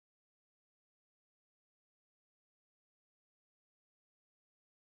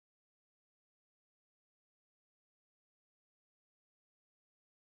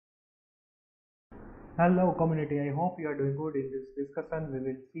Hello community, I hope you are doing good. In this discussion we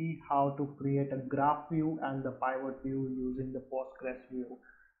will see how to create a graph view and the pivot view using the Postgres view.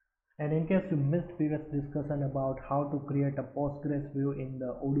 And in case you missed previous discussion about how to create a Postgres view in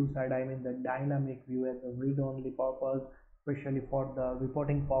the Odoo side, I mean the dynamic view as a read-only purpose, especially for the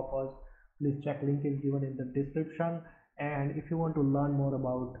reporting purpose, please check link is given in the description. And if you want to learn more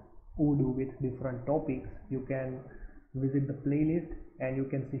about Odoo with different topics, you can visit the playlist and you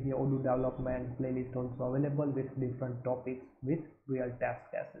can see here Odoo development playlist also available with different topics with real test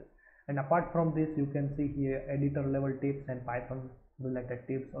cases. And apart from this, you can see here editor level tips and Python related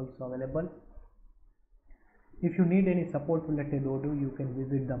tips also available. If you need any support related Odoo, you can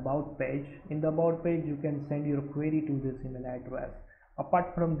visit the about page. In the about page, you can send your query to this email address.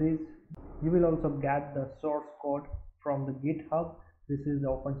 Apart from this, you will also get the source code from the GitHub. This is the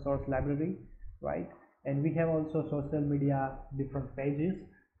open source library, right? And we have also social media different pages,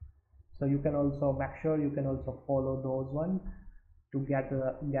 so you can also make sure you can also follow those ones to get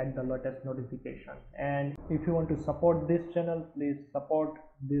the latest notification. And if you want to support this channel, please support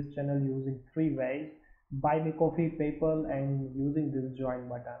this channel using three ways: buy me coffee, PayPal, and using this join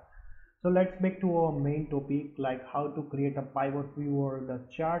button. So let's back to our main topic, like how to create a pivot view or the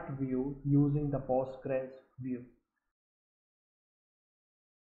chart view using the Postgres view.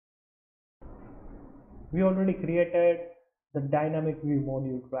 We already created the dynamic view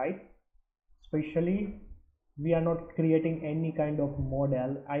module, right? Especially we are not creating any kind of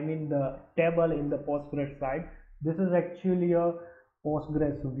model, I mean the table in the Postgres side. This is actually a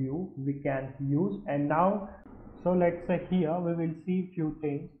Postgres view we can use. And now, so let's say here we will see few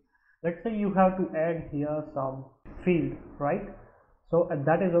things. Let's say you have to add here some field, right? So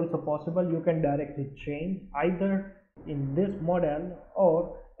that is also possible. You can directly change either in this model,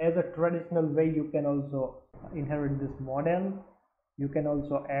 or as a traditional way you can also inherit this model. You can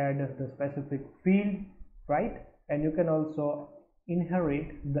also add the specific field, right? And you can also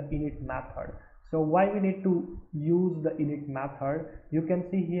inherit the init method. So why we need to use the init method? You can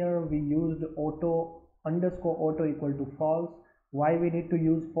see here we used auto equal to false. Why we need to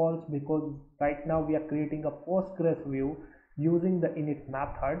use false? Because right now we are creating a Postgres view using the init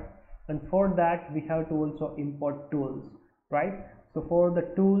method, and for that we have to also import tools, right? So for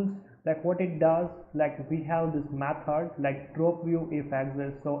the tools, like what it does, like we have this method like drop view if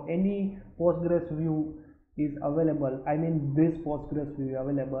exists. So any Postgres view is available, I mean this Postgres view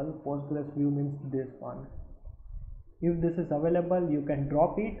available, Postgres view means this one. If this is available, you can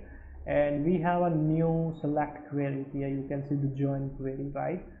drop it. And we have a new select query here. You can see the join query,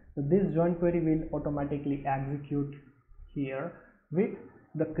 right? So this join query will automatically execute here with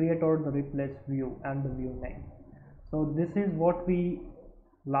the create or the replace view and the view name. So this is what we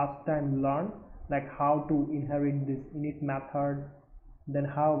last time learned, like how to inherit this init method, then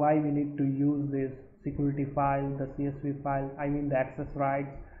why we need to use this security file, the CSV file, I mean the access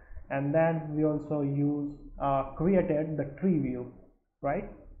rights. And then we also use created the tree view, right?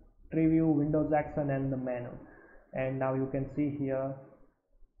 Tree view, Windows action, and the menu. And now you can see here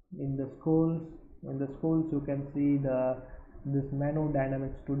in the schools, you can see this menu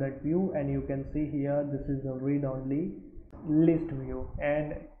dynamic student view, and you can see here this is a read only list view.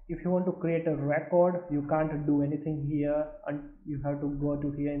 And if you want to create a record, you can't do anything here, and you have to go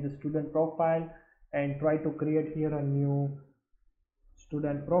to here in the student profile and try to create here a new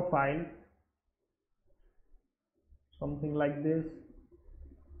student profile, something like this.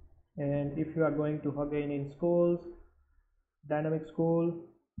 And if you are going to again in schools, dynamic school,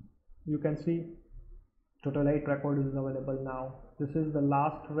 you can see total 8 record is available now. This is the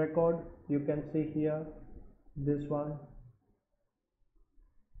last record, you can see here this one,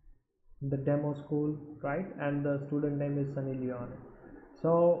 the demo school, right? And the student name is Sunny Leon.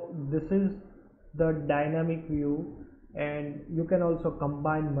 So this is the dynamic view, and you can also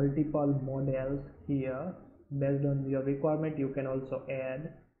combine multiple models here based on your requirement. You can also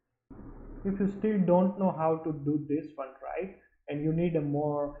add. If you still don't know how to do this one, right, and you need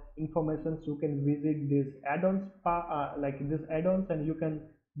more information, so you can visit this add-ons like this add-ons, and you can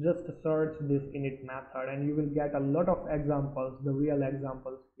just search this init method and you will get a lot of examples, the real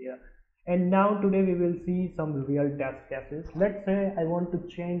examples here. And now today we will see some real test cases. Let's say I want to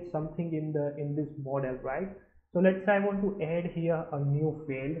change something in this model, right? So let's say I want to add here a new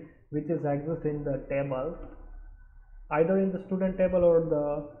field which is exists in the table, either in the student table or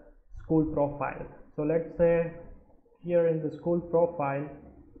the school profile. So let's say here in the school profile,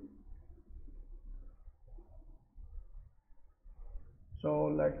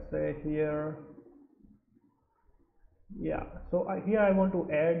 so let's say here, yeah, so here I want to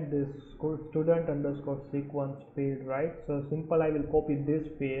add this student underscore sequence field, right? So simple, I will copy this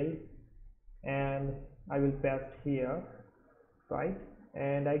field and I will paste here, right?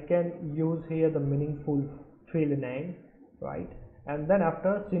 And I can use here the meaningful field name, right? And then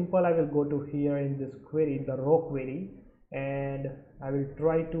after simple, I will go to here in this query, the row query, and I will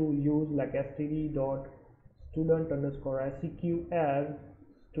try to use like std dot student underscore seq as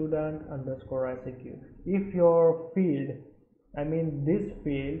student underscore seq. If your field, I mean this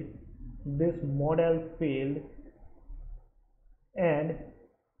field, this model field and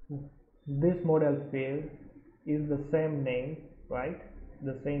this model field is the same name, right?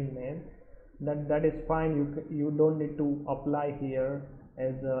 The same name, then that is fine. You don't need to apply here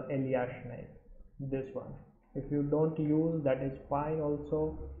as a alias name, this one. If you don't use, that is fine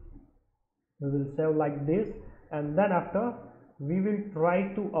also. We will save like this, and then after we will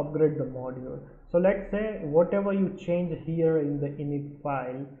try to upgrade the module. So let's say whatever you change here in the init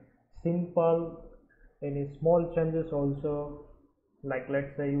file, simple, any small changes also, like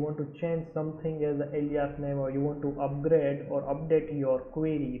let's say you want to change something as an alias name, or you want to upgrade or update your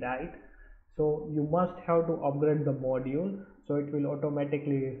query, right? So you must have to upgrade the module, so it will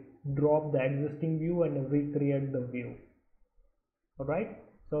automatically drop the existing view and recreate the view. Alright,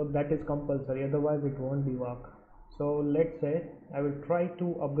 so that is compulsory, otherwise it won't be work. So let's say I will try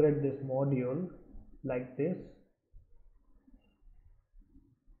to upgrade this module like this,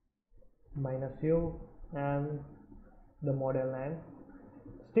 -u and the model name.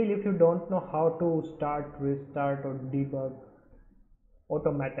 Still, if you don't know how to start, restart or debug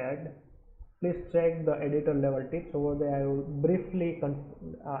automated, please check the editor level tips. Over there I will briefly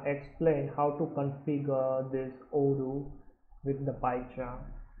explain how to configure this Odoo with the PyCharm.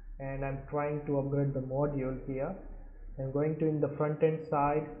 And I'm trying to upgrade the module here. I'm going to in the front end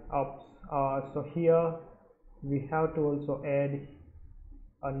side up, so here we have to also add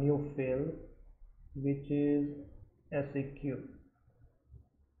a new field, which is seq,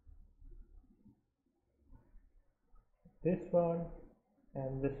 this one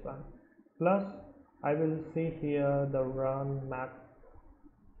and this one, plus I will see here the run map,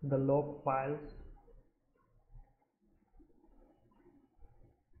 the log files.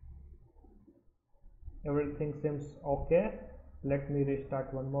 Everything seems okay. Let me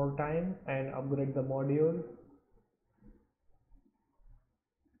restart one more time and upgrade the module.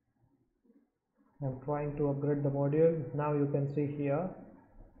 I'm trying to upgrade the module. Now you can see here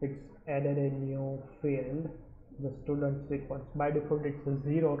it's added a new field, the student sequence. By default it's a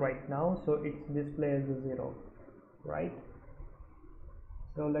 0 right now, so its display as a 0, right?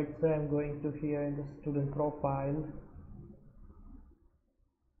 So let's say I'm going to here in the student profile,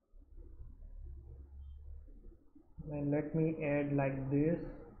 and let me add like this,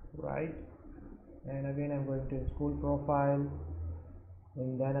 right? And again I'm going to school profile,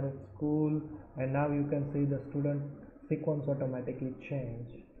 in dynamic school, and now you can see the student sequence automatically change,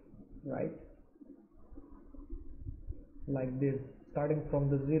 right? Like this, starting from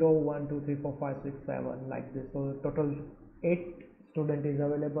the 0 1 2 3 4 5 6 7, like this. So total 8 student is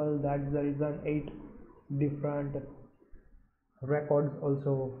available. That's the reason 8 different records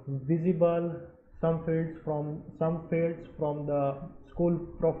also visible, some fields from the school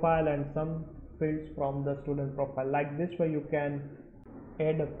profile and some fields from the student profile. Like this way you can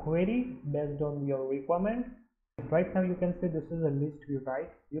add a query based on your requirement. Right now you can see this is a list view, right?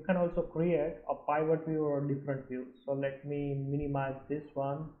 You can also create a pivot view or different views. So let me minimize this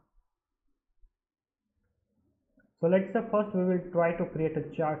one. So let's say first we will try to create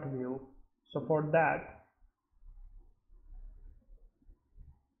a chart view. So for that,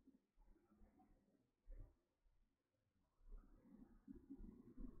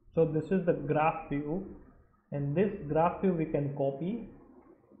 so this is the graph view, and this graph view we can copy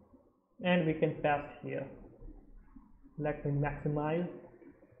and we can paste here. Let me maximize,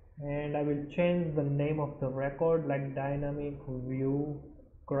 and I will change the name of the record like dynamic view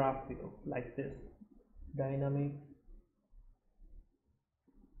graph view, like this, dynamic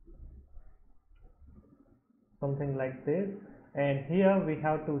something like this. And here we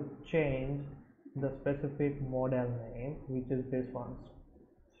have to change the specific model name, which is this one,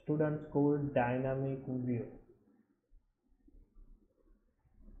 student school dynamic view.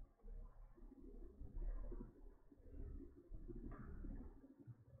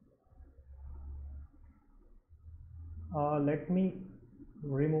 Let me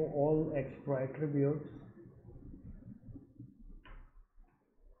remove all extra attributes.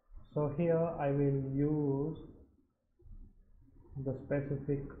 So here I will use the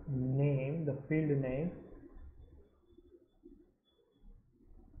specific name, the field name,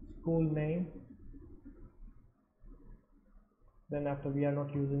 school name. Then after, we are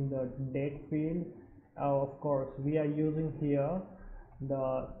not using the date field. Of course we are using here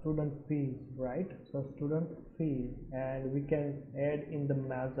the student fees, right? So student fees, and we can add in the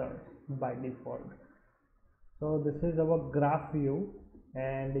measures by default. So this is our graph view,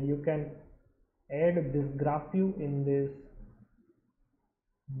 and you can add this graph view in this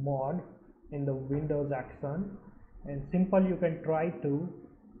mod in the Windows action, and simple you can try to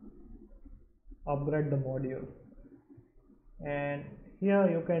upgrade the module. And here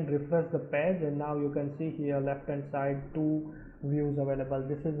you can refresh the page, and now you can see here left hand side two views available.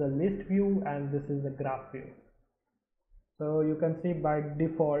 This is the list view and this is the graph view. So you can see by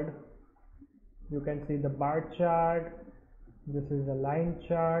default you can see the bar chart, this is the line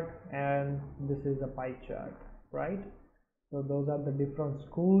chart, and this is the pie chart, right? So those are the different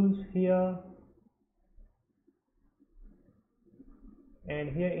schools here.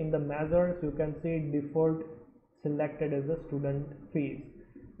 And here in the measures you can see default selected as the student fees.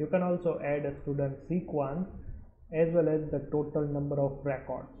 You can also add a student sequence as well as the total number of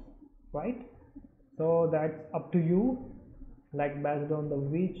records, right? So that's up to you, like based on the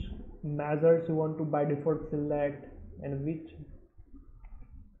which measures you want to by default select and which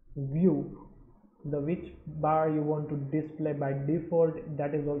view, the which bar you want to display by default.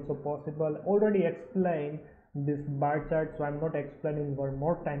 That is also possible. Already explained this bar chart, so I'm not explaining one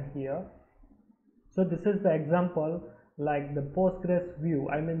more time here. So this is the example, like the Postgres view,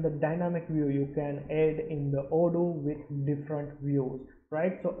 I mean the dynamic view you can add in the Odoo with different views,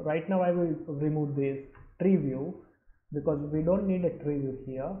 right? So right now I will remove this tree view because we don't need a tree view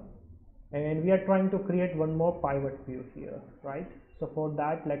here, and we are trying to create one more pivot view here, right? So for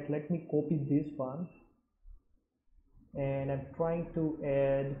that, like, let me copy this one, and I'm trying to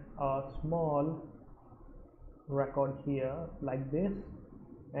add a small record here like this,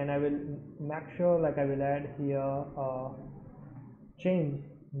 and I will make sure, like, I will add here change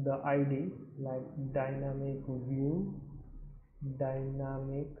the ID like dynamic view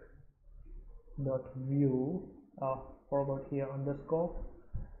dot view, forgot here underscore,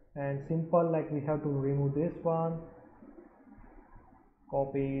 and simple, like we have to remove this one,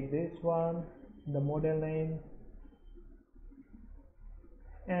 copy this one, the model name,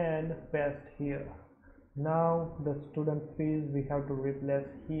 and paste here. Now the student fees we have to replace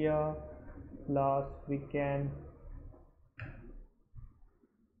here, plus we can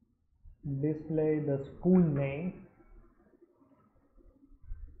display the school name.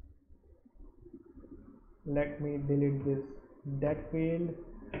 Let me delete this that field,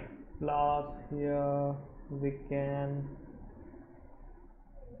 plus here we can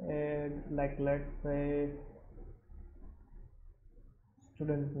add, like, let's say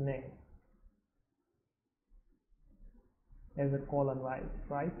student name as a colon wise,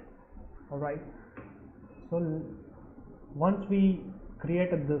 right? All right, so once we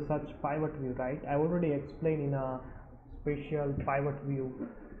created the such pivot view, right, I already explained in a special pivot view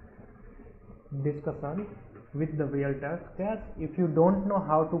discussion with the real test case. If you don't know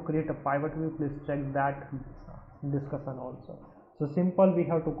how to create a pivot view, please check that discussion also. So simple, we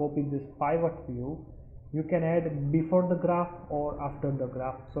have to copy this pivot view. You can add before the graph or after the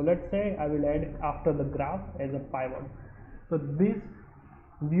graph. So let's say I will add after the graph as a pivot. So this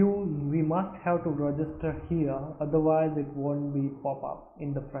view we must have to register here, otherwise it won't be pop up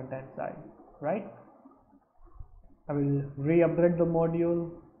in the front end side, right? I will re-upgrade the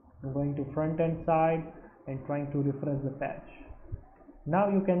module. I'm going to front end side and trying to refresh the page. Now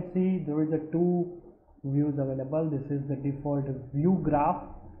you can see there is a two views available. This is the default view graph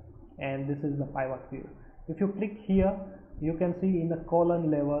and this is the pivot view. If you click here, you can see in the column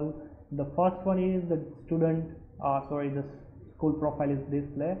level, the first one is the student, the school profile is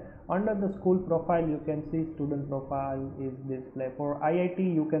display. Under the school profile you can see student profile is display. For IIT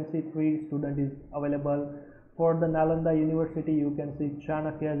you can see 3 student is available. For the Nalanda University you can see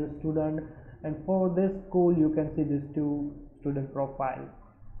Chanakya as a student, and for this school you can see these 2 student profile.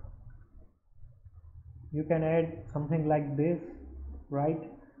 You can add something like this, right,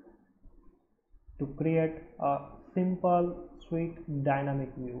 to create a simple sweet dynamic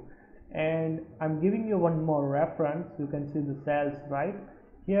view. And I'm giving you one more reference. You can see the cells right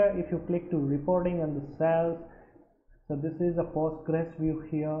here. If you click to reporting and the cells, so this is a Postgres view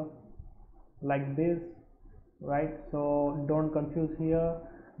here like this, right? So don't confuse here,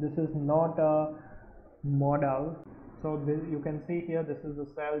 this is not a model. So this, you can see here, this is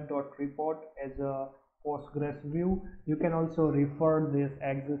the cell.report as a Postgres view. You can also refer this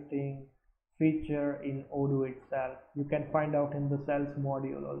existing feature in Odoo itself. You can find out in the cells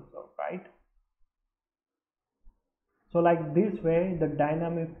module also, right? So like this way, the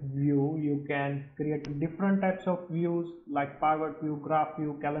dynamic view, you can create different types of views like pivot view, graph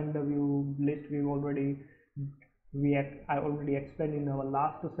view, calendar view, list view already, I already explained in our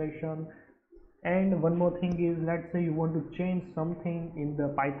last session. And one more thing is, let's say you want to change something in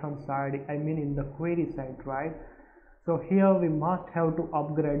the Python side, I mean in the query side, right? So here we must have to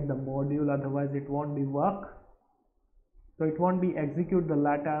upgrade the module, otherwise it won't be work. So it won't be execute the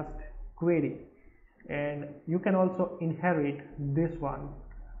latest query. And you can also inherit this one,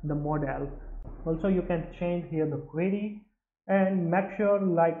 the model. Also you can change here the query, and make sure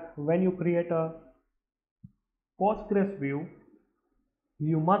like when you create a Postgres view,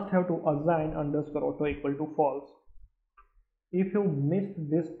 you must have to assign underscore auto equal to false. If you missed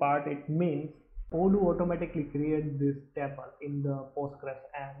this part, it means Odoo automatically creates this table in the Postgres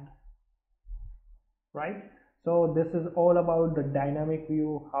end, right? So this is all about the dynamic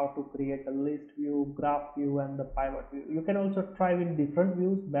view, how to create a list view, graph view, and the pivot view. You can also try with different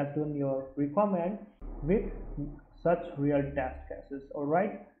views based on your requirement with such real test cases. All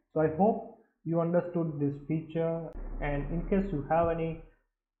right, so I hope you understood this feature, and in case you have any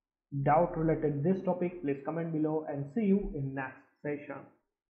doubt related to this topic, please comment below, and see you in next session.